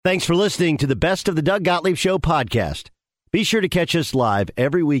Thanks for listening to the Best of the Doug Gottlieb Show podcast. Be sure to catch us live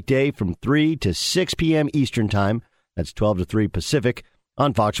every weekday from 3 to 6 p.m. Eastern Time. That's 12 to 3 Pacific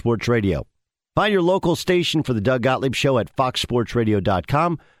on Fox Sports Radio. Find your local station for the Doug Gottlieb Show at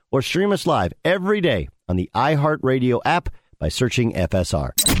foxsportsradio.com or stream us live every day on the iHeartRadio app by searching FSR.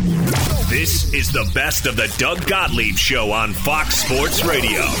 This is the Best of the Doug Gottlieb Show on Fox Sports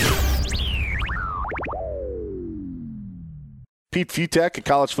Radio. Pete Futek at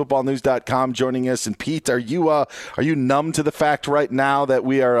collegefootballnews.com joining us. And Pete, are you numb to the fact right now that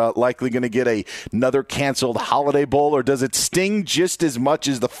we are likely going to get another canceled Holiday Bowl, or does it sting just as much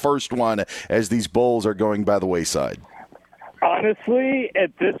as the first one as these bowls are going by the wayside? Honestly,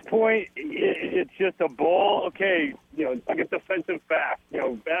 at this point, it's just a bowl. Okay, it's like a defensive fact.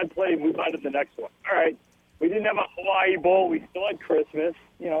 Bad play, move on to the next one. All right, we didn't have a Hawaii Bowl. We still had Christmas.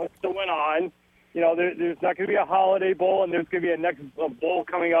 It still went on. There's not going to be a Holiday Bowl, and there's going to be a next bowl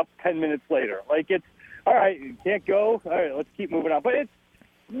coming up 10 minutes later. It's, all right, you can't go. All right, let's keep moving on. But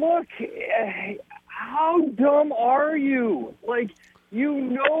look, how dumb are you?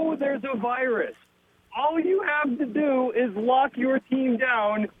 There's a virus. All you have to do is lock your team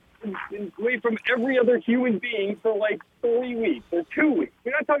down away from every other human being for 3 weeks or 2 weeks.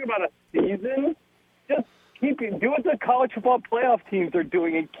 We're not talking about a season. Just do what the college football playoff teams are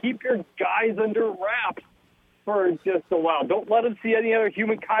doing and keep your guys under wraps for just a while. Don't let them see any other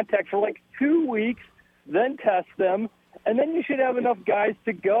human contact for 2 weeks, then test them, and then you should have enough guys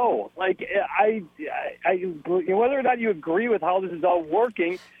to go. I whether or not you agree with how this is all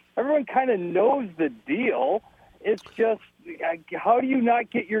working, everyone kind of knows the deal. It's just, how do you not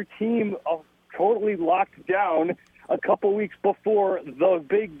get your team totally locked down a couple weeks before the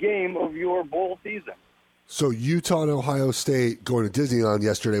big game of your bowl season? So Utah and Ohio State going to Disneyland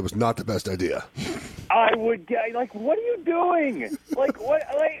yesterday was not the best idea. I would get what are you doing? Look,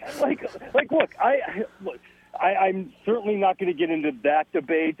 I'm certainly not going to get into that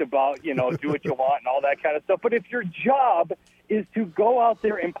debate about do what you want and all that kind of stuff. But if your job is to go out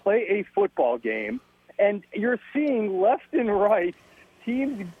there and play a football game, and you're seeing left and right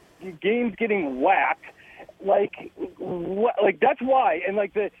games getting whacked. That's why, and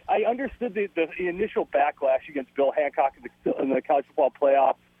I understood the initial backlash against Bill Hancock and the college football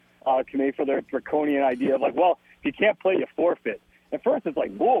playoff committee for their draconian idea of if you can't play, you forfeit. At first, it's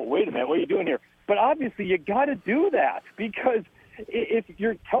whoa, wait a minute, what are you doing here? But obviously, you got to do that because if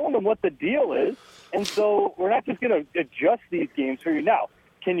you're telling them what the deal is, and so we're not just going to adjust these games for you now.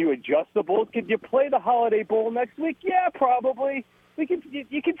 Can you adjust the bowls? Could you play the Holiday Bowl next week? Yeah, probably. You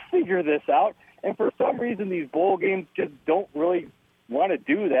can figure this out. And for some reason, these bowl games just don't really want to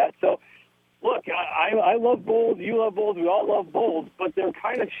do that. So, look, I love bowls. You love bowls. We all love bowls. But they're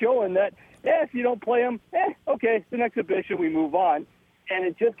kind of showing that, if you don't play them, okay, it's an exhibition. We move on. And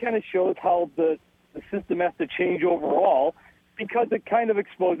it just kind of shows how the system has to change overall because it kind of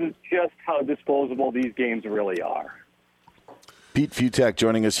exposes just how disposable these games really are. Pete Futek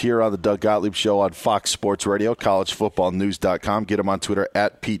joining us here on the Doug Gottlieb Show on Fox Sports Radio, collegefootballnews.com. Get him on Twitter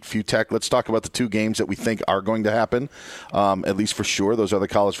at Pete Futek. Let's talk about the two games that we think are going to happen, at least for sure. Those are the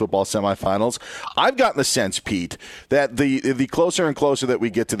college football semifinals. I've gotten the sense, Pete, that the closer and closer that we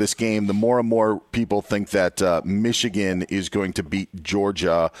get to this game, the more and more people think that Michigan is going to beat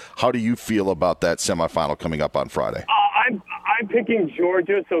Georgia. How do you feel about that semifinal coming up on Friday? I'm picking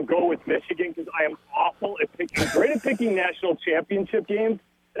Georgia, so go with Michigan because I am awful at picking national championship games,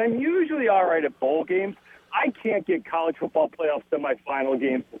 and I'm usually all right at bowl games. I can't get college football playoff semifinal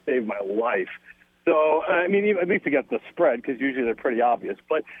games to save my life. So, at least against the spread because usually they're pretty obvious.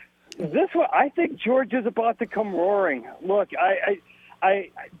 But this one, I think Georgia's about to come roaring. Look,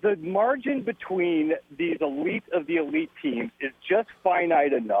 the margin between these elite of the elite teams is just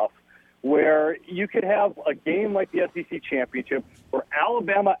finite enough where you could have a game like the SEC Championship where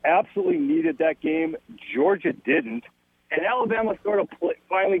Alabama absolutely needed that game, Georgia didn't, and Alabama sort of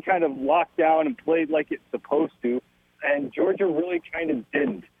finally kind of locked down and played like it's supposed to, and Georgia really kind of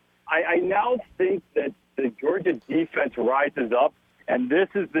didn't. I now think that the Georgia defense rises up, and this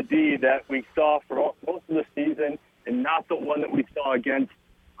is the D that we saw for most of the season and not the one that we saw against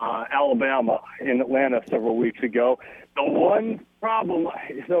Alabama in Atlanta several weeks ago. The one problem,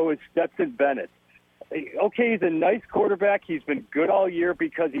 is Stetson Bennett. Okay, he's a nice quarterback. He's been good all year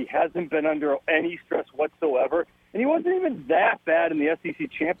because he hasn't been under any stress whatsoever. And he wasn't even that bad in the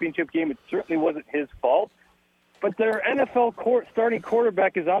SEC championship game. It certainly wasn't his fault. But their NFL starting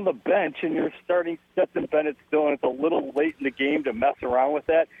quarterback is on the bench, and you're starting Stetson Bennett still, and it's a little late in the game to mess around with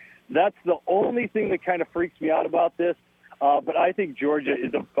that. That's the only thing that kind of freaks me out about this. But I think Georgia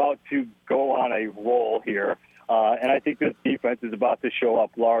is about to go on a roll here. And I think this defense is about to show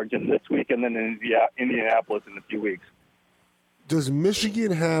up large in this week and then in Indianapolis in a few weeks. Does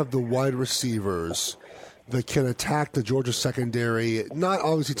Michigan have the wide receivers that can attack the Georgia secondary? Not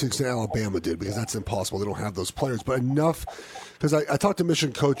obviously to the extent Alabama did, because that's impossible. They don't have those players, but enough. Because I talked to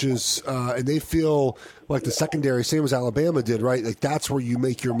Michigan coaches, and they feel like the secondary, same as Alabama did, right? Like that's where you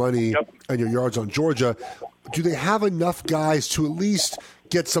make your money and your yards on Georgia. Do they have enough guys to at least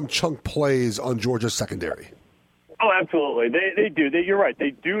get some chunk plays on Georgia's secondary? Oh, absolutely. They do. You're right.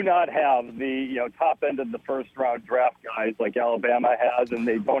 They do not have the top end of the first-round draft guys like Alabama has, and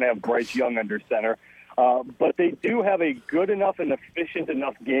they don't have Bryce Young under center. But they do have a good enough and efficient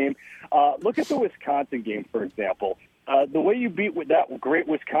enough game. Look at the Wisconsin game, for example. The way you beat with that great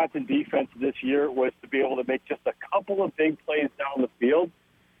Wisconsin defense this year was to be able to make just a couple of big plays down the field,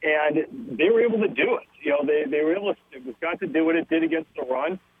 and they were able to do it. They were able to. Wisconsin did what it did against the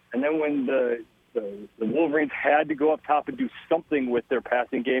run, and then when the Wolverines had to go up top and do something with their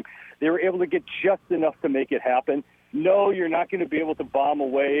passing game, they were able to get just enough to make it happen. No, you're not going to be able to bomb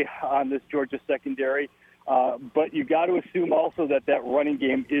away on this Georgia secondary, but you got to assume also that running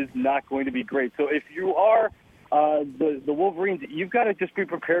game is not going to be great. So if you are the Wolverines, you've got to just be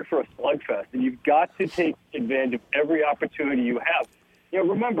prepared for a slugfest, and you've got to take advantage of every opportunity you have.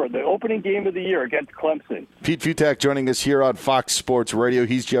 Remember, the opening game of the year against Clemson. Pete Futak joining us here on Fox Sports Radio.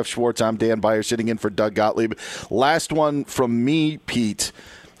 He's Jeff Schwartz. I'm Dan Beyer, sitting in for Doug Gottlieb. Last one from me, Pete.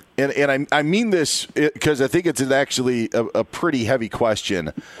 And I mean this because I think it's actually a pretty heavy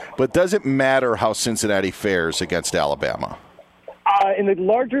question. But does it matter how Cincinnati fares against Alabama? In the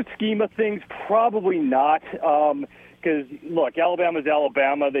larger scheme of things, probably not. Because, look, Alabama's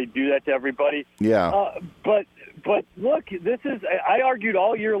Alabama. They do that to everybody. Yeah. But look, I argued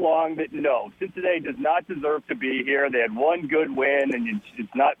all year long that, no, Cincinnati does not deserve to be here. They had one good win, and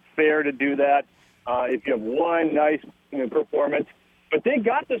it's not fair to do that if you have one nice performance. But they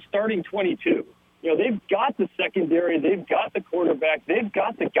got the starting 22. They've got the secondary. They've got the quarterback. They've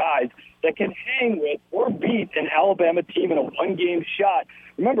got the guys that can hang with or beat an Alabama team in a one-game shot.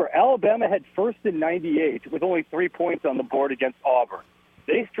 Remember, Alabama had first in 98 with only 3 points on the board against Auburn.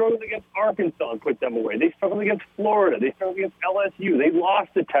 They struggled against Arkansas and put them away. They struggled against Florida. They struggled against LSU. They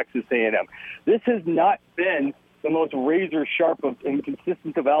lost to Texas A&M. This has not been the most razor-sharp and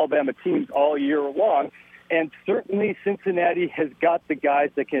consistent of Alabama teams all year long. And certainly Cincinnati has got the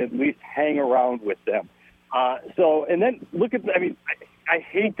guys that can at least hang around with them. And then look at, I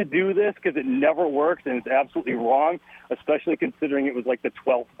hate to do this because it never works and it's absolutely wrong, especially considering it was like the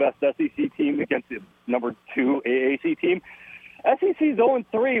 12th best SEC team against the number 2 AAC team. SEC's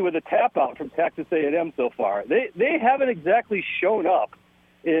 0-3 with a tap-out from Texas A&M so far. They haven't exactly shown up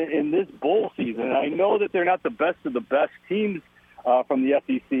in this bowl season. And I know that they're not the best of the best teams from the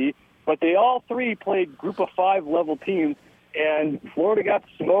SEC, but they all three played Group of 5 level teams, and Florida got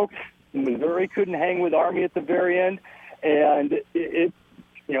smoked. Missouri couldn't hang with Army at the very end, and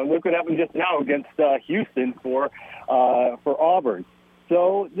look what happened just now against Houston for Auburn.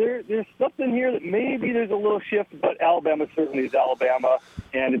 So there's something here that maybe there's a little shift, but Alabama certainly is Alabama,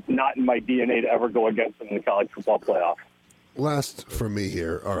 and it's not in my DNA to ever go against them in the college football playoff. Last for me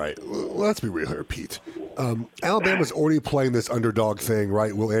here. All right, let's be real here, Pete. Alabama's already playing this underdog thing,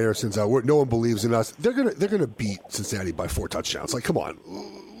 right? Will Anderson's out. No one believes in us. They're gonna beat Cincinnati by 4 touchdowns. Like, come on.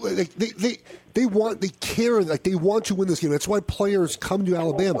 They care. Like, they want to win this game. That's why players come to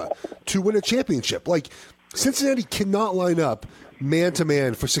Alabama to win a championship. Like, Cincinnati cannot line up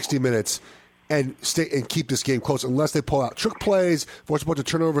man-to-man for 60 minutes and stay and keep this game close unless they pull out trick plays, force a bunch of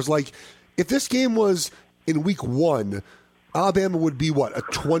turnovers. Like, if this game was in week 1, Alabama would be, what, a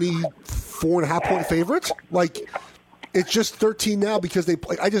 24.5-point favorite? Like, it's just 13 now because they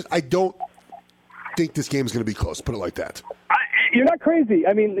play. I don't think this game is going to be close, put it like that. You're not crazy.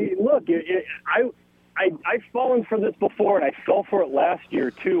 I mean, look, I've fallen for this before, and I fell for it last year,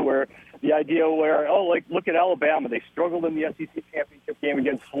 too, where the idea where, look at Alabama. They struggled in the SEC championship game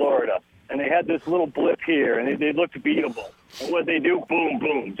against Florida, and they had this little blip here, and they looked beatable. And what they do, boom,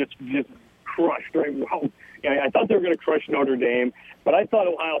 boom, just crushed. Right? Well, I thought they were going to crush Notre Dame, but I thought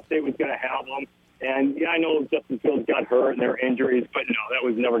Ohio State was going to have them. And I know Justin Fields got hurt and there were injuries, but no, that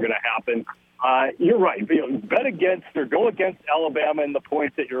was never going to happen. You're right. Bet against or go against Alabama in the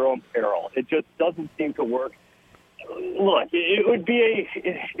points at your own peril. It just doesn't seem to work. Look, it would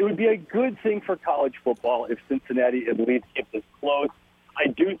be a good thing for college football if Cincinnati at least kept this close. I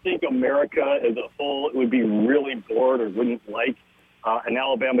do think America as a whole would be really bored or wouldn't like an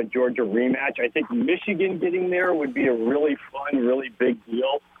Alabama-Georgia rematch. I think Michigan getting there would be a really fun, really big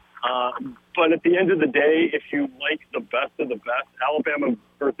deal. But at the end of the day, if you like the best of the best, Alabama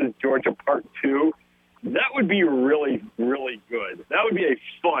versus Georgia Part 2 That would be really, really good. That would be a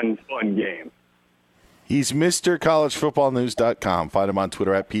fun game. He's MrCollegeFootballNews.com. Find him on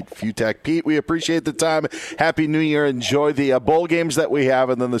Twitter at Pete Futak. Pete, we appreciate the time. Happy New Year. Enjoy the bowl games that we have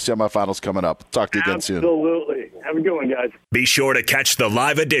and then the semifinals coming up. Talk to you again soon. Absolutely. Have a good one, guys. Be sure to catch the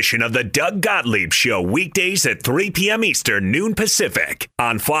live edition of the Doug Gottlieb Show weekdays at 3 p.m. Eastern, noon Pacific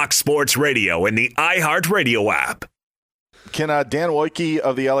on Fox Sports Radio and the iHeartRadio app. Can Dan Woike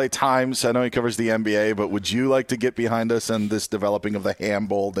of the LA Times, I know he covers the NBA, but would you like to get behind us on this developing of the Ham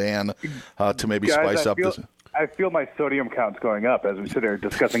Bowl, Dan, to maybe spice up this? I feel my sodium count's going up as we sit here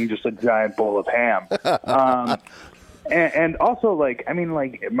discussing just a giant bowl of ham. And also,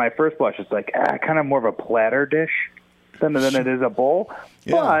 my first blush is kind of more of a platter dish than it is a bowl.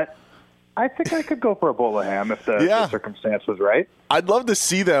 Yeah. But I think I could go for a bowl of ham if the circumstance was right. I'd love to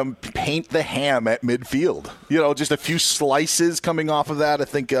see them paint the ham at midfield. Just a few slices coming off of that. I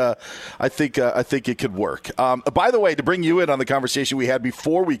think it could work. By the way, to bring you in on the conversation we had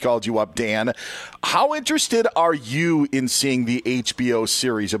before we called you up, Dan, how interested are you in seeing the HBO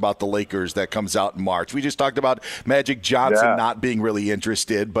series about the Lakers that comes out in March? We just talked about Magic Johnson not being really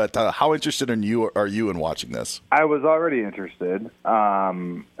interested, but how interested are you in watching this? I was already interested,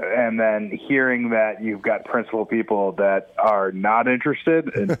 and then hearing that you've got principal people that are not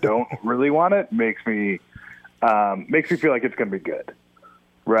interested and don't really want it makes me feel like it's going to be good,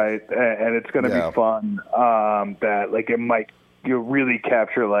 right? And it's going to be fun. That it might really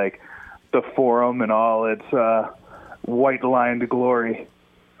capture the Forum and all its white lined glory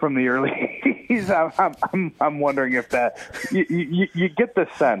from the early 80s. I'm wondering if that you get the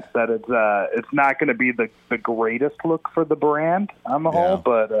sense that it's not going to be the greatest look for the brand on the whole,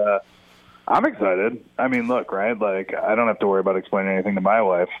 but. I'm excited. I mean, look, right? I don't have to worry about explaining anything to my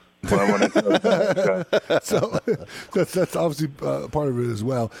wife when it's So that's obviously part of it as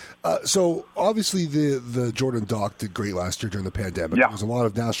well. So obviously the Jordan doc did great last year during the pandemic. Yeah. There was a lot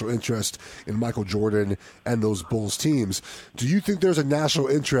of national interest in Michael Jordan and those Bulls teams. Do you think there's a national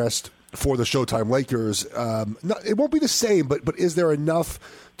interest for the Showtime Lakers? It won't be the same, but is there enough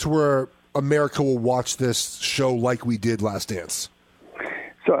to where America will watch this show like we did Last Dance?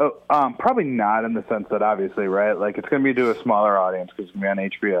 So probably not in the sense that obviously, right, it's going to be to a smaller audience because it's going to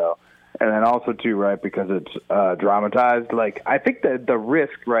be on HBO. And then also, too, right, because it's dramatized. I think that the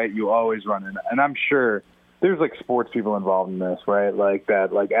risk, right, you always run in, and I'm sure there's, sports people involved in this, right,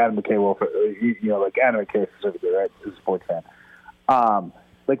 Adam McKay, Adam McKay specifically, right, is a sports fan.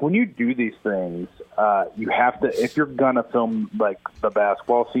 When you do these things, you have to, if you're going to film, the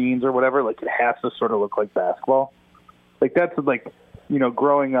basketball scenes or whatever, it has to sort of look like basketball. That's,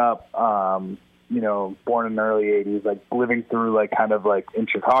 growing up, born in the early 80s, living through, in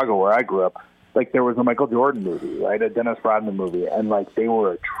Chicago where I grew up, there was a Michael Jordan movie, right, a Dennis Rodman movie, and, they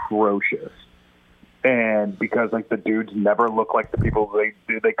were atrocious. And because, the dudes never looked like the people, they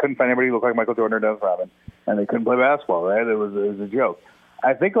couldn't find anybody who looked like Michael Jordan or Dennis Rodman, and they couldn't play basketball, right? It was a joke.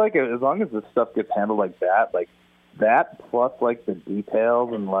 I think, as long as this stuff gets handled like that, that plus the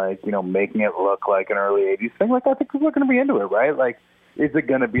details and making it look like an early 80s thing, I think people are going to be into it, right? Is it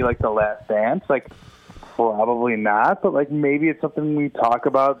going to be the Last Dance? Probably not, but maybe it's something we talk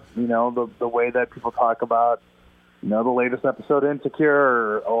about, the way that people talk about, the latest episode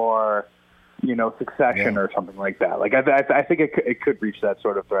Insecure or Succession or something like that. I think it could reach that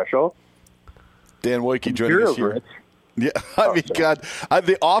sort of threshold. Dan Woike joining us here. Yeah, God,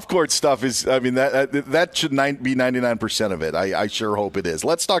 the off-court stuff is, that should be 99% of it. I sure hope it is.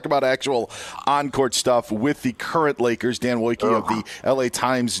 Let's talk about actual on-court stuff with the current Lakers. Dan Woike of the LA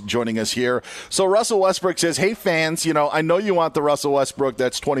Times joining us here. So Russell Westbrook says, hey, fans, I know you want the Russell Westbrook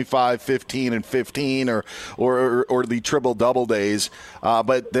that's 25, 15, and 15 or the triple-double days,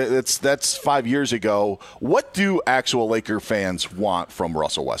 but that's 5 years ago. What do actual Laker fans want from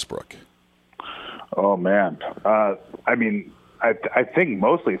Russell Westbrook? Oh, man. I think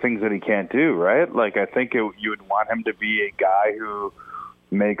mostly things that he can't do, right? I think you would want him to be a guy who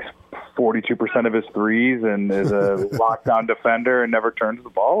makes 42% of his threes and is a lockdown defender and never turns the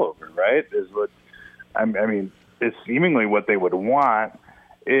ball over, right? Is what it's seemingly what they would want.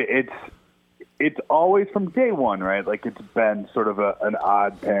 It's always from day one, right? It's been sort of an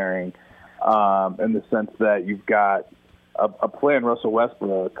odd pairing in the sense that you've got a player in Russell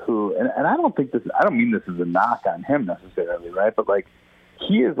Westbrook who, and I don't mean this as a knock on him necessarily, right? But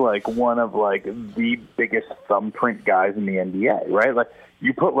he is one of the biggest thumbprint guys in the NBA, right?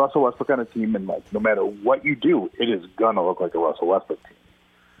 You put Russell Westbrook on a team and no matter what you do, it is gonna look like a Russell Westbrook team.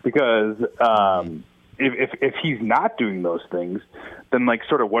 Because if he's not doing those things, then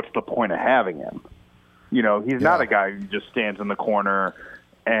sort of what's the point of having him? He's not a guy who just stands in the corner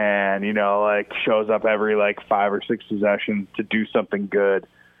and, like shows up every like 5 or 6 possessions to do something good.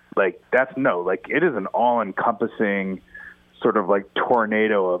 Like it is an all-encompassing sort of like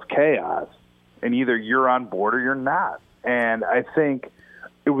tornado of chaos, and either you're on board or you're not. And I think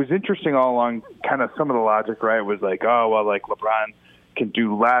it was interesting all along, kind of some of the logic, right, was like, oh, well, like LeBron can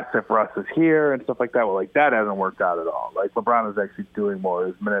do less if Russ is here and stuff like that. Well, like that hasn't worked out at all. Like LeBron is actually doing more.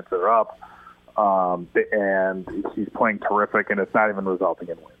 His minutes are up, and he's playing terrific, and it's not even resulting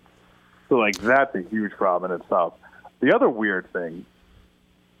in wins. So, like, that's a huge problem in itself. The other weird thing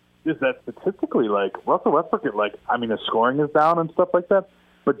is that statistically, like, Russell Westbrook, his scoring is down and stuff like that.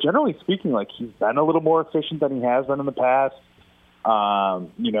 But generally speaking, like, he's been a little more efficient than he has been in the past. The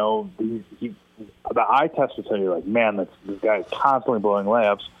eye test will tell you, like, man, this guy is constantly blowing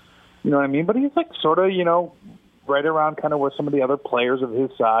layups. You know what I mean? But he's, like, sort of, right around kind of where some of the other players of his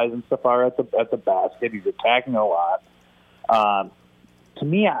size and stuff are at the basket. He's attacking a lot. To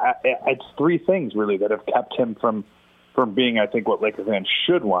me, it's 3 things, really, that have kept him from being, I think, what Lakers fans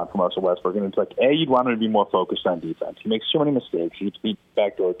should want from Russell Westbrook. And it's like, A, you'd want him to be more focused on defense. He makes too many mistakes. He gets beat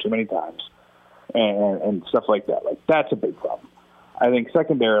backdoor too many times and stuff like that. Like, that's a big problem. I think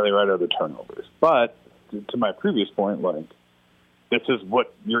secondarily, right, are the turnovers. But to my previous point, like, this is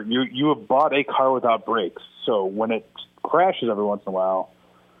what you have bought a car without brakes. So when it crashes every once in a while,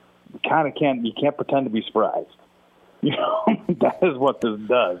 you can't pretend to be surprised. That is what this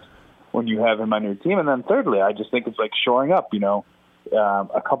does when you have him on your team. And then thirdly, I just think it's like shoring up,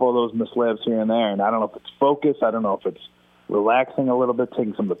 a couple of those missed layups here and there. And I don't know if it's focus. I don't know if it's relaxing a little bit,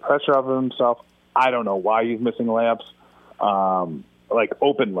 taking some of the pressure off of himself. I don't know why he's missing layups, like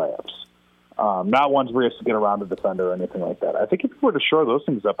open layups. Not ones where he has to get around the defender or anything like that. I think if we were to shore those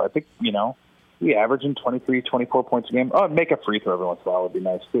things up, I think, we average in 23, 24 points a game. Oh, make a free throw every once in a while would be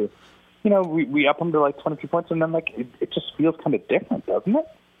nice too. We up them to like 22 points, and then like it just feels kind of different, doesn't it?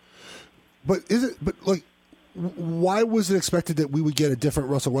 But why was it expected that we would get a different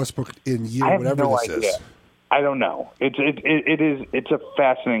Russell Westbrook in year whatever this is? I don't know. It's a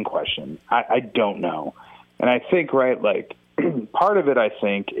fascinating question. I don't know, and I think like part of it I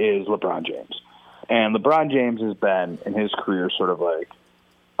think is LeBron James, and LeBron James has been in his career sort of like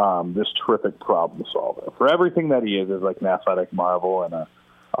this terrific problem solver for everything that he is like an athletic marvel and an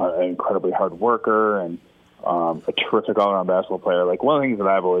incredibly hard worker and a terrific all-around basketball player. Like one of the things that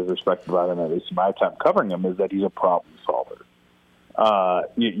I've always respected about him, at least in my time covering him, is that he's a problem solver.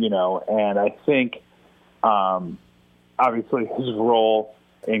 And I think obviously his role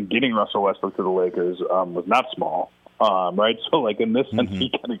in getting Russell Westbrook to the Lakers was not small, right? So like in this sense,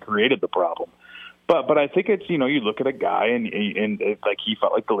 he kind of created the problem. But I think it's, you look at a guy and it's like he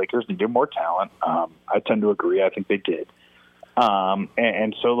felt like the Lakers needed more talent. I tend to agree. I think they did.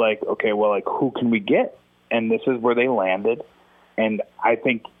 And so like, okay, well, like who can we get? And this is where they landed. And I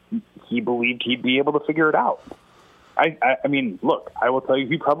think he believed he'd be able to figure it out. I mean, look, I will tell you,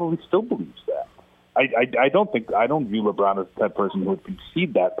 he probably still believes that. I don't view LeBron as that person who would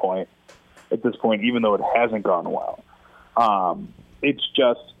concede that point at this point, even though it hasn't gone well. It's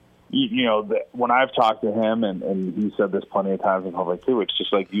just, that when I've talked to him, and he said this plenty of times in public too, it's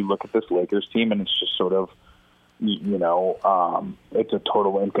just like you look at this Lakers team and it's just sort of, it's a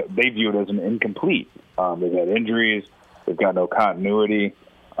total, they view it as an incomplete. They've had injuries. They've got no continuity.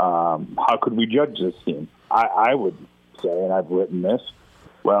 How could we judge this team? I would say, and I've written this,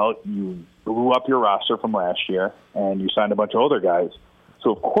 well, you blew up your roster from last year, and you signed a bunch of older guys.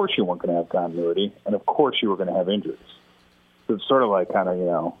 So, of course, you weren't going to have continuity, and, of course, you were going to have injuries. So it's sort of like kind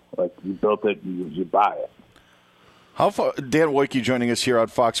of, like you built it, you buy it. How far, Dan Wojcicki joining us here on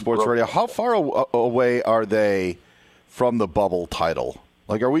Fox Sports Radio. How far away are they from the bubble title?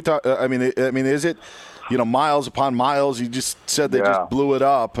 Like, are we talking? I mean, is it, miles upon miles? You just said they just blew it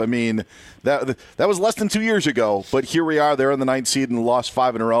up. I mean, that was less than 2 years ago. But here we are. They're in the 9th seed and lost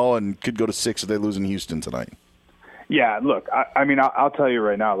 5 in a row, and could go to 6 if they lose in Houston tonight. Yeah, look, I'll tell you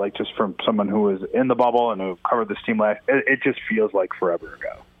right now, like just from someone who was in the bubble and who covered this team it just feels like forever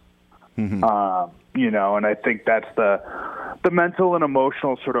ago. Mm-hmm. And I think that's the mental and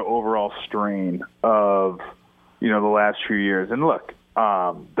emotional sort of overall strain of, the last few years. And look,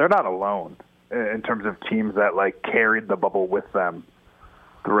 they're not alone in terms of teams that like carried the bubble with them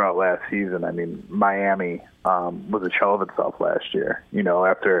throughout last season. I mean, Miami was a shell of itself last year,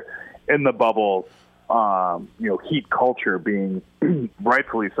 after in the bubble, heat culture being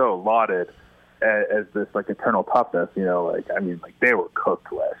rightfully so lauded as this like eternal toughness, they were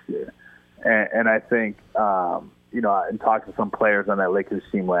cooked last year. And I think, in talking to some players on that Lakers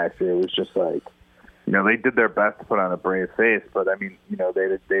team last year, it was just like, they did their best to put on a brave face, but I mean,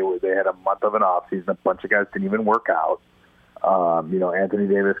 they had a month of an off season. A bunch of guys didn't even work out. Anthony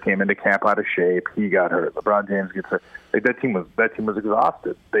Davis came into camp out of shape. He got hurt. LeBron James gets hurt. Like, that team was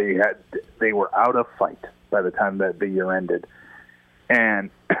exhausted. They were out of fight by the time that the year ended. And,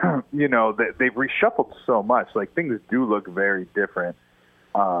 they've reshuffled so much. Like, things do look very different.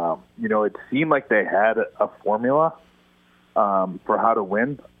 It seemed like they had a formula for how to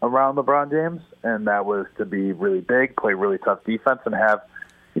win around LeBron James, and that was to be really big, play really tough defense, and have,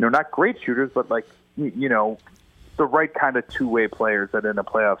 not great shooters, but, the right kind of two-way players that in a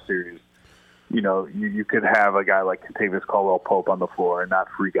playoff series, you could have a guy like Kentavious Caldwell-Pope on the floor and not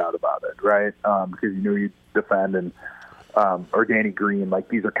freak out about it, right? Because you knew you'd defend, and or Danny Green, like,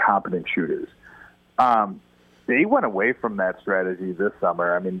 these are competent shooters. They went away from that strategy this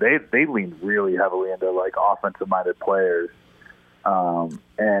summer. I mean, they leaned really heavily into, like, offensive-minded players.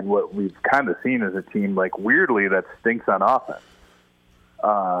 And what we've kind of seen is a team, like, weirdly, that stinks on offense.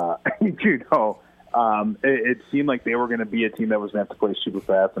 It seemed like they were going to be a team that was going to have to play super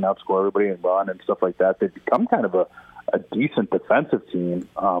fast and outscore everybody and run and stuff like that. They've become kind of a decent defensive team.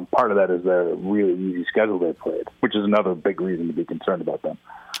 Part of that is their really easy schedule they played, which is another big reason to be concerned about them.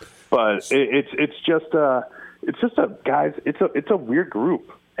 But it's just a weird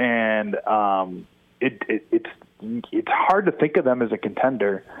group, and it's hard to think of them as a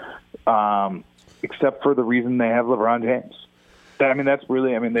contender, except for the reason they have LeBron James. They have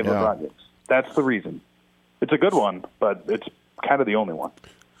LeBron James. That's the reason. It's a good one, but it's kind of the only one.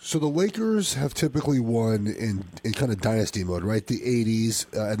 So the Lakers have typically won in kind of dynasty mode, right? The 80s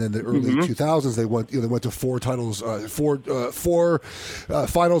and then the early 2000s, they went to four titles, four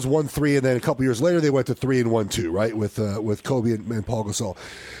finals, won 3, and then a couple years later they went to 3 and won 2, right? With Kobe and Paul Gasol.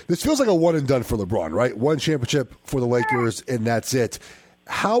 This feels like a one and done for LeBron, right? One championship for the Lakers, and that's it.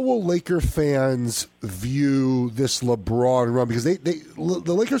 How will Laker fans view this LeBron run? Because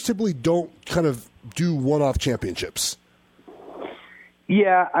the Lakers typically don't kind of do one-off championships.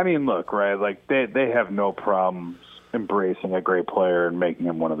 Yeah, I mean, look, right? Like, they have no problems embracing a great player and making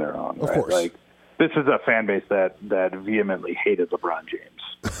him one of their own. Right? Of course. Like, this is a fan base that vehemently hated LeBron James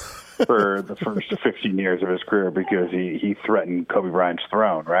for the first 15 years of his career because he threatened Kobe Bryant's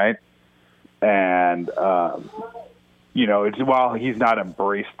throne, right? And while he's not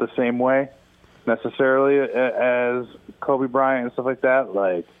embraced the same way necessarily as Kobe Bryant and stuff like that,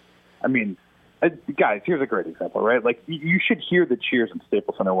 like, I mean, guys, here's a great example, right? Like, you should hear the cheers in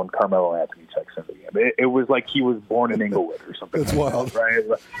Staples Center when Carmelo Anthony checks in the game. It was like he was born in Inglewood or something. That's wild, right?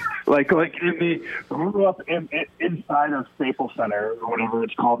 Like grew up inside of Staples Center or whatever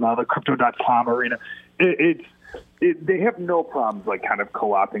it's called now, the Crypto.com arena. They have no problems, like, kind of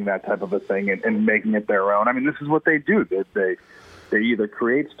co-opting that type of a thing and making it their own. I mean, this is what they do. They either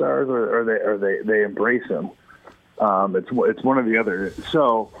create stars or they embrace them. It's one or the other.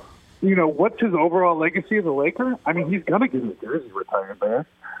 So, what's his overall legacy as a Laker? I mean, he's gonna get his jersey retired there.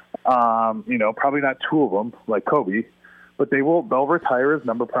 Probably not 2 of them like Kobe, but they'll retire his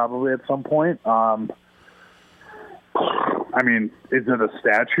number probably at some point. I mean, is it a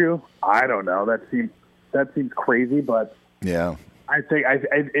statue? I don't know. That seems crazy, but yeah, I think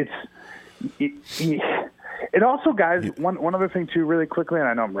it also, guys, one other thing too, really quickly, and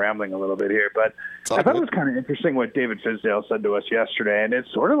I know I'm rambling a little bit here, but I thought it was kind of interesting what David Fizdale said to us yesterday, and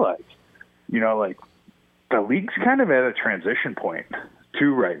it's sort of like, like the league's kind of at a transition point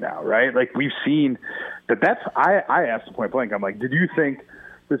too right now, right? Like, we've seen that's I asked him point blank, I'm like, did you think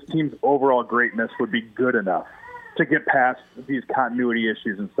this team's overall greatness would be good enough to get past these continuity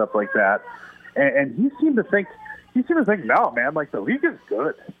issues and stuff like that? And he seemed to think, no, man, like, the league is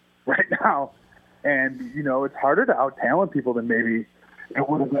good right now. And, it's harder to out-talent people than maybe it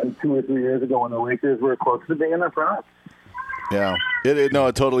would have been 2 or 3 years ago when the Lakers were close to being in the front. Yeah. It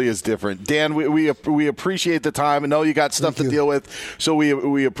totally is different. Dan, we appreciate the time. I know you got stuff to deal with, so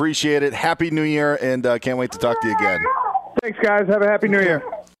we appreciate it. Happy New Year, and can't wait to talk to you again. Thanks, guys. Have a happy New Year.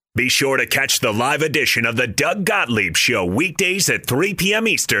 Be sure to catch the live edition of the Doug Gottlieb Show weekdays at 3 p.m.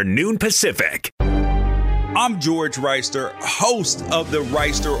 Eastern, noon Pacific. I'm George Reister, host of the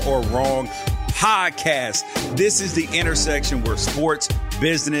Reister or Wrong podcast. This is the intersection where sports,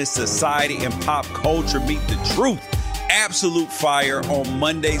 business, society, and pop culture meet the truth. Absolute fire on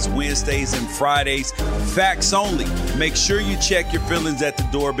Mondays, Wednesdays, and Fridays. Facts only. Make sure you check your feelings at the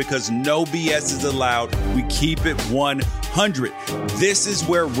door because no BS is allowed. We keep it 100. This is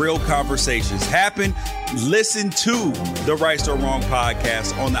where real conversations happen. Listen to the Right or Wrong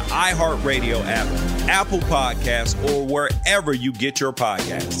podcast on the iHeartRadio app, Apple Podcasts, or wherever you get your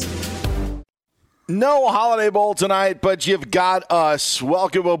podcasts. No Holiday Bowl tonight, but you've got us.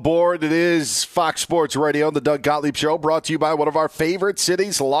 Welcome aboard. It is Fox Sports Radio, the Doug Gottlieb Show, brought to you by one of our favorite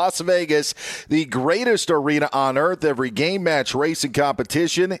cities, Las Vegas, the greatest arena on earth. Every game, match, race, and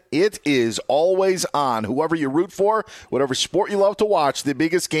competition, it is always on. Whoever you root for, whatever sport you love to watch, the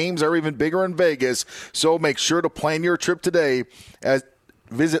biggest games are even bigger in Vegas. So make sure to plan your trip today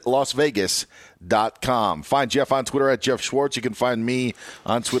visit LasVegas.com. Find Jeff on Twitter at Jeff Schwartz. You can find me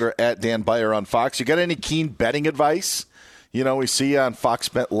on Twitter at Dan Beyer on Fox. You got any keen betting advice? You know, we see you on Fox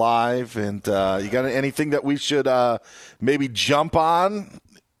Bet Live. And you got anything that we should maybe jump on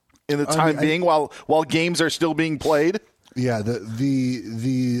in the time being while games are still being played? Yeah,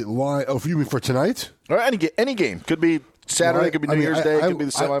 the line. Oh, you mean for tonight? Or any game. Could be Saturday, could be New Year's Day, could be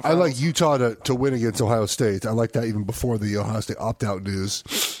the semifinals. I like Utah to win against Ohio State. I like that even before the Ohio State opt-out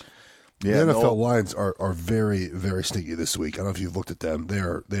news. Yeah, the NFL lines are very, very sneaky this week. I don't know if you've looked at them. They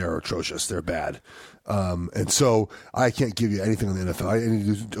are atrocious. They're bad. And so I can't give you anything on the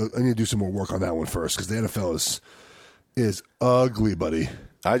NFL. I need to do some more work on that one first because the NFL is ugly, buddy.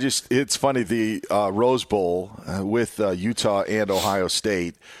 It's funny, the Rose Bowl with Utah and Ohio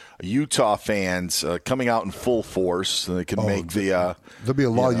State. Utah fans coming out in full force. They can make the. There'll be a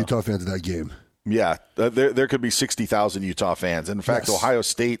lot of Utah fans in that game. Yeah, there could be 60,000 Utah fans. And in fact, yes. Ohio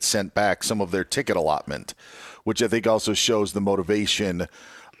State sent back some of their ticket allotment, which I think also shows the motivation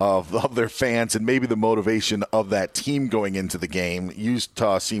of their fans and maybe the motivation of that team going into the game.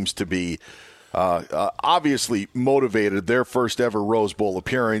 Utah seems to be obviously motivated. Their first ever Rose Bowl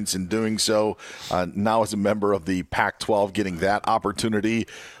appearance in doing so. Now as a member of the Pac-12 getting that opportunity.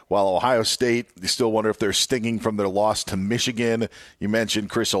 While Ohio State, you still wonder if they're stinging from their loss to Michigan. You mentioned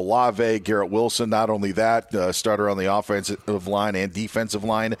Chris Olave, Garrett Wilson. Not only that, starter on the offensive line and defensive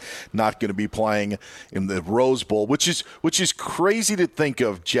line, not going to be playing in the Rose Bowl, which is crazy to think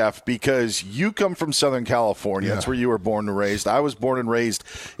of, Jeff, because you come from Southern California. Yeah. That's where you were born and raised. I was born and raised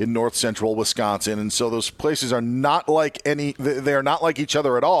in North Central Wisconsin, and so those places are not like they're not like each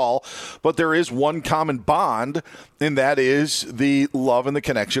other at all. But there is one common bond, and that is the love and the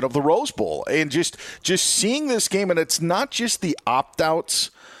connection of the Rose Bowl. And just seeing this game, and it's not just the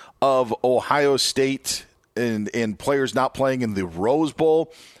opt-outs of Ohio State and players not playing in the Rose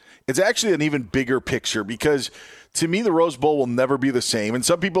Bowl. It's actually an even bigger picture because to me, the Rose Bowl will never be the same. And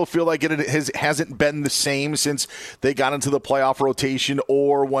some people feel like it hasn't been the same since they got into the playoff rotation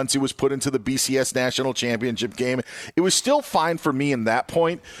or once it was put into the BCS National Championship game. It was still fine for me in that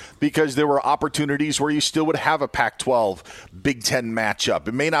point because there were opportunities where you still would have a Pac-12 Big Ten matchup.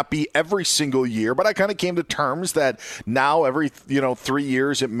 It may not be every single year, but I kind of came to terms that now every 3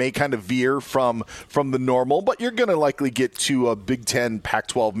 years it may kind of veer from the normal, but you're going to likely get to a Big Ten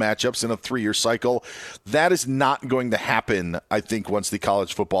Pac-12 matchups in a 3-year cycle. That is not going to happen, I think, once the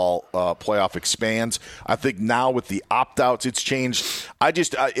college football playoff expands. I think now with the opt-outs, it's changed.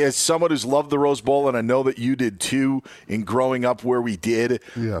 As someone who's loved the Rose Bowl, and I know that you did too in growing up where we did,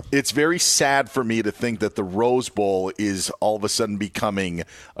 it's very sad for me to think that the Rose Bowl is all of a sudden becoming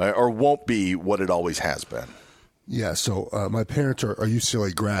or won't be what it always has been. Yeah, so my parents are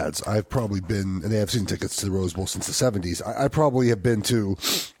UCLA grads. I've probably been, and they have season tickets to the Rose Bowl since the 70s. I probably have been to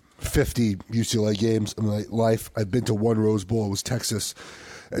 50 UCLA games in my life. I've been to one Rose Bowl. It was Texas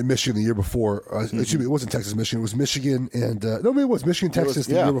and Michigan the year before. Excuse me, it wasn't Texas, Michigan. It was Michigan and no, maybe it was Michigan, Texas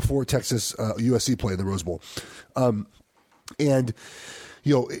the year before Texas USC played in the Rose Bowl. And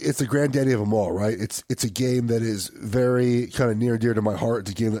it's the granddaddy of them all, right? It's a game that is very kind of near and dear to my heart.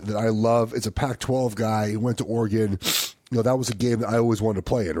 It's a game that I love. It's a Pac-12 guy who went to Oregon. That was a game that I always wanted to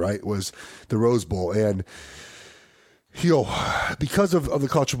play in, right? Was the Rose Bowl. And because of the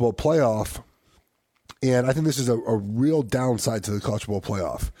college football playoff, and I think this is a real downside to the college football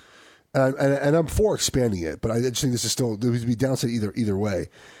playoff, and I'm for expanding it, but I just think this is still, there would be downside either way,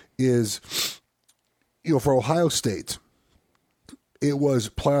 is, for Ohio State, it was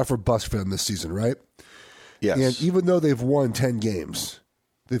playoff or bust for them this season, right? Yes. And even though they've won 10 games,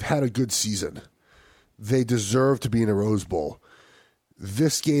 they've had a good season. They deserve to be in a Rose Bowl.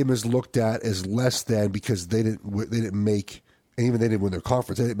 This game is looked at as less than because they didn't make, and even they didn't win their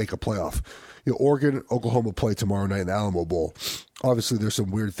conference. They didn't make a playoff. Oregon, Oklahoma play tomorrow night in the Alamo Bowl. Obviously, there's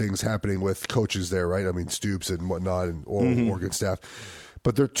some weird things happening with coaches there, right? I mean, Stoops and whatnot, and all Oregon staff.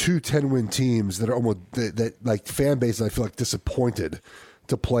 But they're two 10-win teams that are almost that like fan base. I feel like disappointed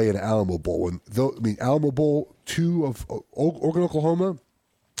to play in Alamo Bowl. Alamo Bowl, 2 of Oregon, Oklahoma.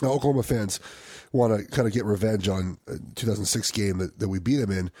 Oklahoma fans want to kind of get revenge on 2006 game that we beat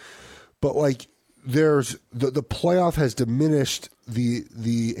them in. But there's the playoff has diminished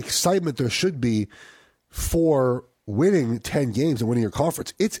the excitement there should be for winning 10 games and winning your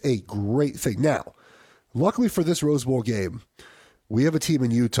conference. It's a great thing. Now, Luckily for this Rose Bowl game, we have a team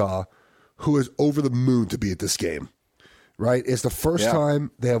in Utah who is over the moon to be at this game, right? It's the first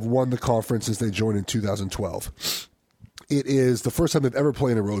time they have won the conference since they joined in 2012. It is the first time they've ever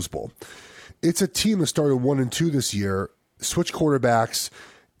played in a Rose Bowl. It's a team that started 1-2 this year, switched quarterbacks,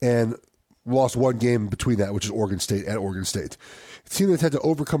 and lost one game between that, which is Oregon State at Oregon State. It's a team that's had to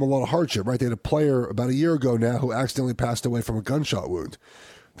overcome a lot of hardship, right? They had a player about a year ago now who accidentally passed away from a gunshot wound.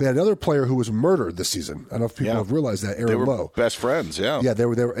 They had another player who was murdered this season. I don't know if people have realized that. Aaron Lowe. Best friends, Yeah, they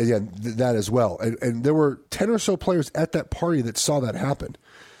were that as well. And there were 10 or so players at that party that saw that happen.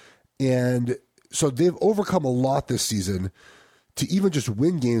 And so they've overcome a lot this season to even just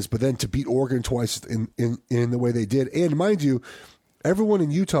win games, but then to beat Oregon twice in the way they did. And mind you, everyone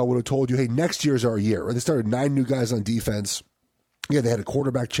in Utah would have told you, hey, next year's our year. Right? They started 9 new guys on defense. Yeah, they had a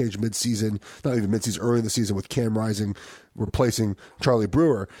quarterback change midseason, not even midseason, early in the season with Cam Rising replacing Charlie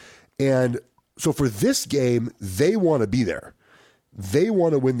Brewer. And so for this game, they want to be there. They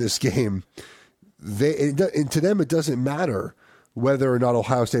want to win this game. And to them, it doesn't matter whether or not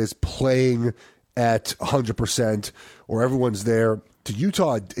Ohio State is playing at 100% or everyone's there. To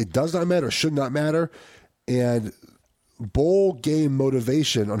Utah, it does not matter, should not matter. And bowl game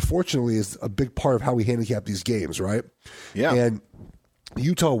motivation, unfortunately, is a big part of how we handicap these games, right? Yeah. And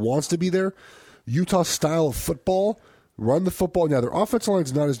Utah wants to be there. Utah's style of football, run the football. Now, their offensive line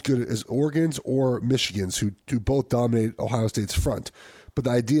is not as good as Oregon's or Michigan's, who both dominate Ohio State's front. But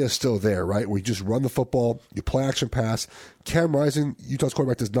the idea is still there, right? Where you just run the football, you play action pass. Cam Rising, Utah's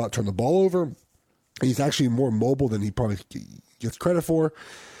quarterback, does not turn the ball over. He's actually more mobile than he probably gets credit for.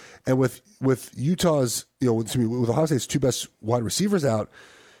 And with Utah's, with Ohio State's 2 best wide receivers out,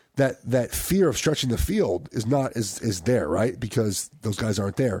 that fear of stretching the field is there, right? Because those guys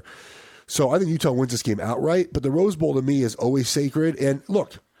aren't there. So I think Utah wins this game outright. But the Rose Bowl to me is always sacred. And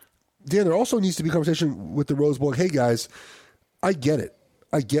look, Dan, there also needs to be a conversation with the Rose Bowl. Like, hey guys, I get it.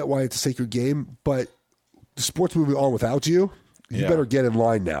 I get why it's a sacred game, but the sport's moving on without you. You better get in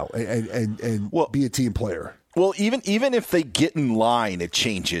line now and be a team player. Well, even if they get in line, it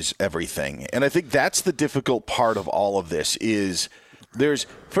changes everything. And I think that's the difficult part of all of this is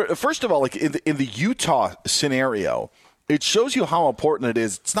first of all, like in the Utah scenario, it shows you how important it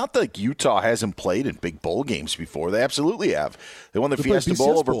is. It's not like Utah hasn't played in big bowl games before. They absolutely have. They won the Fiesta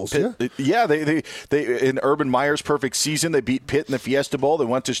Bowl over bowls, Pitt. Yeah, they in Urban Meyer's perfect season, they beat Pitt in the Fiesta Bowl. They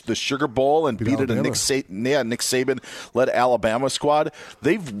went to the Sugar Bowl and beat a Nick Saban-led Alabama squad.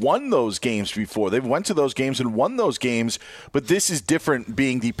 They've won those games before. They've went to those games and won those games, but this is different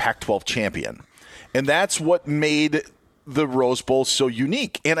being the Pac-12 champion. And that's what made the Rose Bowl so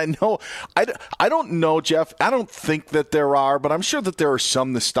unique. And I know, I don't know, Jeff, I don't think that there are, but I'm sure that there are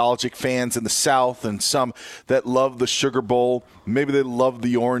some nostalgic fans in the South and some that love the Sugar Bowl. Maybe they love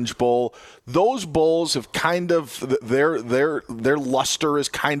the Orange Bowl. Those bowls have kind of, their luster has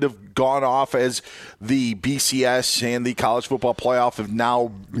kind of gone off as the BCS and the College Football Playoff have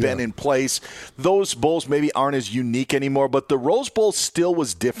now been in place. Those bowls maybe aren't as unique anymore, but the Rose Bowl still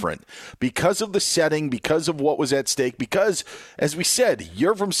was different because of the setting, because of what was at stake, because, as we said,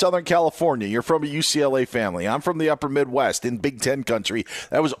 you're from Southern California, you're from a UCLA family, I'm from the Upper Midwest in Big Ten country.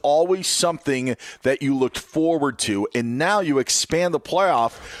 That was always something that you looked forward to, and now you expand the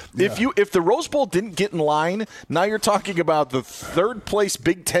playoff. If the Rose Bowl didn't get in line, now you're talking about the third place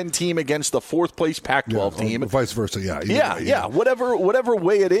Big Ten team against the fourth place Pac-12 team. Vice versa, whatever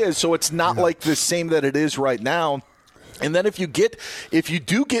way it is. So it's not like the same that it is right now. And then if you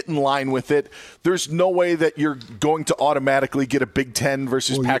do get in line with it, there's no way that you're going to automatically get a Big Ten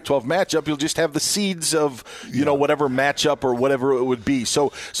versus Pac-12 matchup. You'll just have the seeds of whatever matchup or whatever it would be.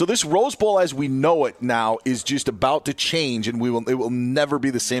 So this Rose Bowl as we know it now is just about to change, and it will never be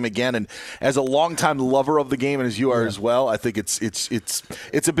the same again. And as a longtime lover of the game, and as you are as well, I think it's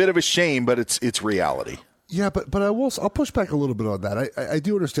a bit of a shame, but it's reality. Yeah, but I'll push back a little bit on that. I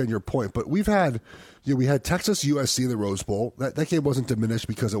do understand your point, but we had Texas USC in the Rose Bowl. That game wasn't diminished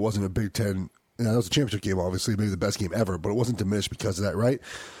because it wasn't a Big Ten. That was a championship game, obviously, maybe the best game ever, but it wasn't diminished because of that, right?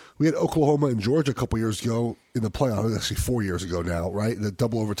 We had Oklahoma and Georgia a couple years ago in the playoff, actually 4 years ago now, right? The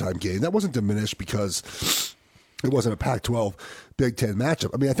double overtime game. That wasn't diminished because it wasn't a Pac-12 Big Ten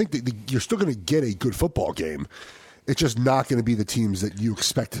matchup. I mean, I think you're still going to get a good football game. It's just not going to be the teams that you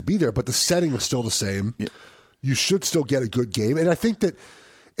expect to be there, but the setting is still the same. Yeah. You should still get a good game. And I think that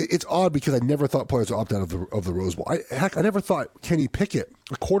it's odd because I never thought players would opt out of the Rose Bowl. I never thought Kenny Pickett,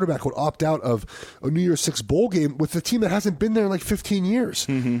 a quarterback, would opt out of a New Year's Six bowl game with a team that hasn't been there in like 15 years.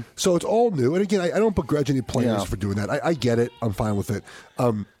 Mm-hmm. So it's all new. And again, I don't begrudge any players for doing that. I get it. I'm fine with it.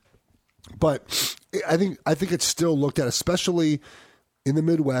 But I think it's still looked at, especially in the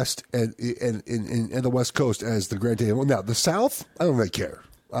Midwest and the West Coast as the Grand Day. Now, the South, I don't really care.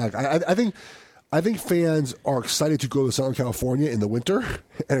 I think fans are excited to go to Southern California in the winter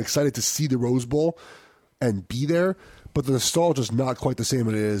and excited to see the Rose Bowl and be there. But the nostalgia is not quite the same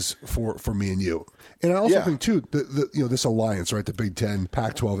as it is for me and you. And I also think, too, this alliance, right, the Big Ten,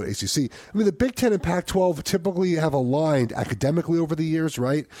 Pac-12, and ACC. I mean, the Big Ten and Pac-12 typically have aligned academically over the years,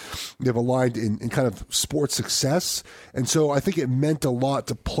 right? They've aligned in kind of sports success. And so I think it meant a lot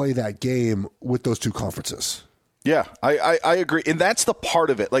to play that game with those two conferences. Yeah, I agree, and that's the part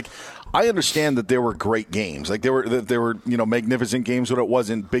of it. Like, I understand that there were great games, like there were magnificent games when it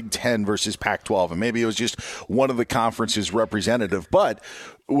wasn't Big Ten versus Pac-12, and maybe it was just one of the conferences represented. But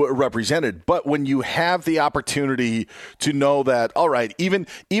when you have the opportunity to know that, all right, even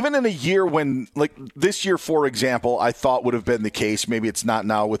in a year when, like this year, for example, I thought would have been the case. Maybe it's not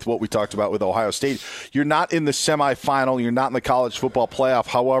now with what we talked about with Ohio State. You're not in the semifinal. You're not in the college football playoff.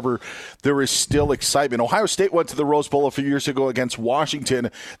 However, there is still excitement. Ohio State went to the Rose Bowl a few years ago against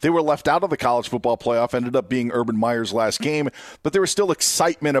Washington. They were left out of the college football playoff, ended up being Urban Meyer's last game, but there was still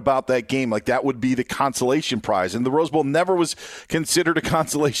excitement about that game. Like, that would be the consolation prize. And the Rose Bowl never was considered a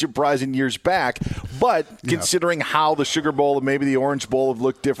consolation prize in years back, but considering how the Sugar Bowl and maybe the Orange Bowl have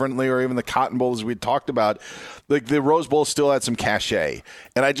looked differently, or even the Cotton Bowl as we talked about, like the Rose Bowl still had some cachet.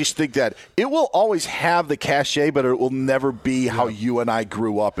 And I just think that it will always have the cachet, but it will never be how you and I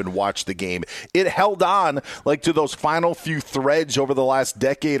grew up and watched the game. It held on like to those final few threads over the last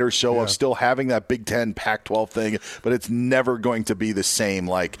decade or so of still having that Big Ten, Pac-12 thing, but it's never going to be the same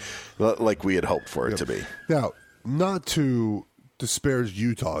like we had hoped for it to be. Now, not to disparage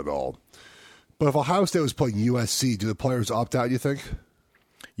Utah at all, but if Ohio State was playing USC, do the players opt out, you think?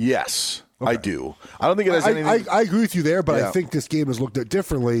 Yes. Okay. I do. I don't think it has anything. I agree with you there, but I think this game is looked at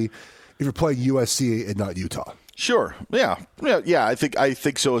differently if you're playing USC and not Utah. Sure. Yeah. I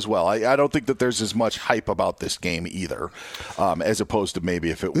think so as well. I don't think that there's as much hype about this game either, as opposed to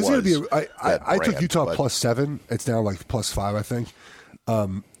maybe if it was. I took Utah +7. It's now like +5, I think.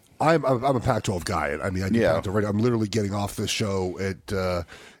 I'm a Pac-12 guy. I mean, I do Pac-12 radio. I'm literally getting off this show at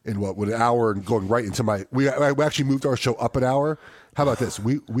in an hour and going right into my. We actually moved our show up an hour. How about this?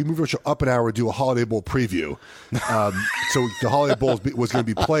 We moved our show up an hour to do a Holiday Bowl preview. So the Holiday Bowl was going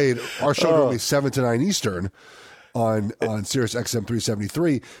to be played. Our show will be 7 to 9 Eastern on Sirius XM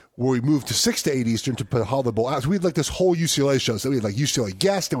 373, where we moved to 6 to 8 Eastern to put the Holiday Bowl out. So we had like this whole UCLA show. So we had like UCLA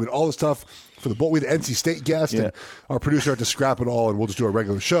guests, and we had all this stuff for the bowl. We had NC State guests, and our producer had to scrap it all, and we'll just do a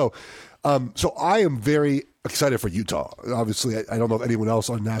regular show. So I am very excited for Utah. Obviously, I don't know if anyone else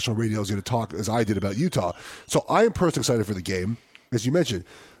on national radio is going to talk as I did about Utah. So I am personally excited for the game. As you mentioned,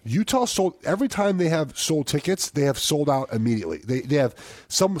 Utah sold every time they have sold tickets, they have sold out immediately. They have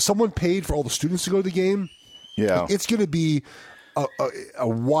someone paid for all the students to go to the game. Yeah, it's going to be a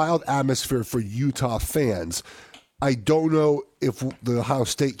wild atmosphere for Utah fans. I don't know if the Ohio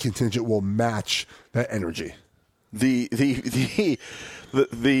State contingent will match that energy. The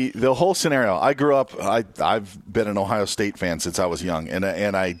whole scenario. I grew up. I've been an Ohio State fan since I was young, and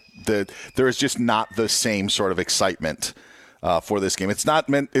there is just not the same sort of excitement for this game. It's not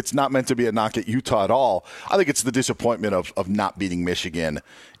meant to be a knock at Utah at all. I think it's the disappointment of not beating Michigan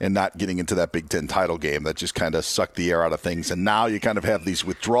and not getting into that Big Ten title game that just kind of sucked the air out of things. And now you kind of have these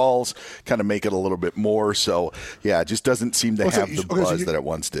withdrawals, kind of make it a little bit more. So yeah, it just doesn't seem to have the buzz that it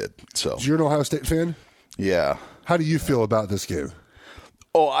once did. So you're an Ohio State fan? Yeah. How do you feel about this game?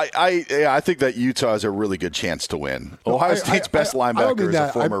 Oh, I think that Utah has a really good chance to win. Ohio State's best linebacker is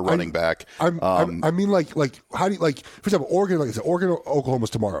a former running back. I mean, how do you, like, for example, Oregon, like I said, Oregon, Oklahoma's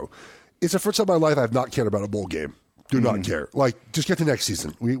tomorrow. It's the first time in my life I've not cared about a bowl game. Do not care. Like, just get to next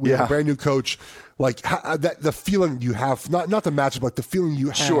season. We have a brand new coach. Like, the feeling you have, not the matchup, but the feeling you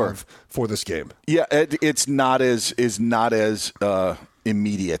have for this game. Yeah, it's not as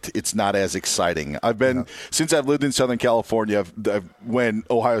immediate. It's not as exciting. I've been since I've lived in Southern California. When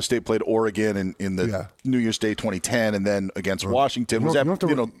Ohio State played Oregon in the New Year's Day 2010, and then against Washington, you don't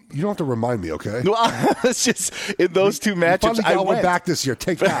have to remind me, okay? No, it's just in those two matchups. I went back this year.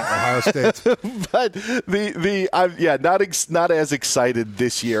 Take that, Ohio State. But not as excited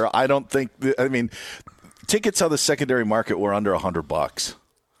this year. I don't think. I mean, tickets on the secondary market were under $100.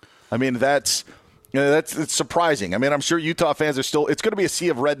 I mean, it's surprising. I mean, I'm sure Utah fans are still – it's going to be a sea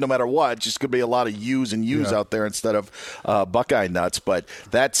of red no matter what. It's just going to be a lot of U's and U's out there instead of Buckeye nuts. But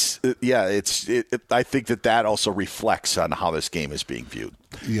that's I think that also reflects on how this game is being viewed.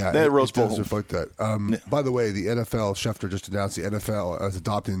 Yeah, it does reflect that. By the way, the NFL, Schefter just announced the NFL is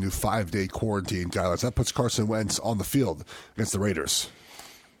adopting a new 5-day quarantine guidelines. That puts Carson Wentz on the field against the Raiders.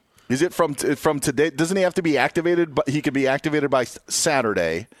 Is it from today? Doesn't he have to be activated? But he could be activated by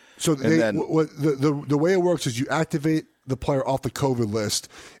Saturday. So the way it works is you activate the player off the COVID list.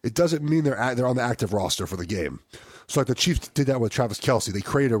 It doesn't mean they're on the active roster for the game. So like the Chiefs did that with Travis Kelce. They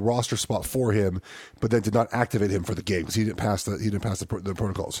created a roster spot for him, but then did not activate him for the game because he didn't pass the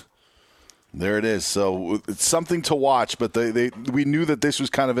protocols. There it is. So it's something to watch, but we knew that this was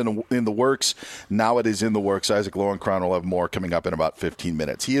kind of in the works. Now it is in the works. Isaac Lowenkron will have more coming up in about 15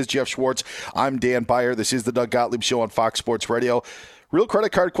 minutes. He is Jeff Schwartz. I'm Dan Beyer. This is the Doug Gottlieb Show on Fox Sports Radio. Real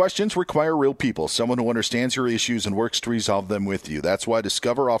credit card questions require real people, someone who understands your issues and works to resolve them with you. That's why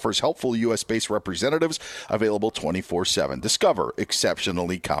Discover offers helpful U.S.-based representatives available 24/7. Discover,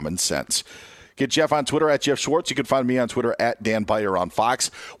 exceptionally common sense. Get Jeff on Twitter at Jeff Schwartz. You can find me on Twitter at Dan Beyer on Fox.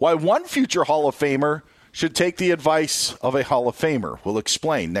 Why one future Hall of Famer should take the advice of a Hall of Famer. We'll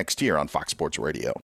explain next year on Fox Sports Radio.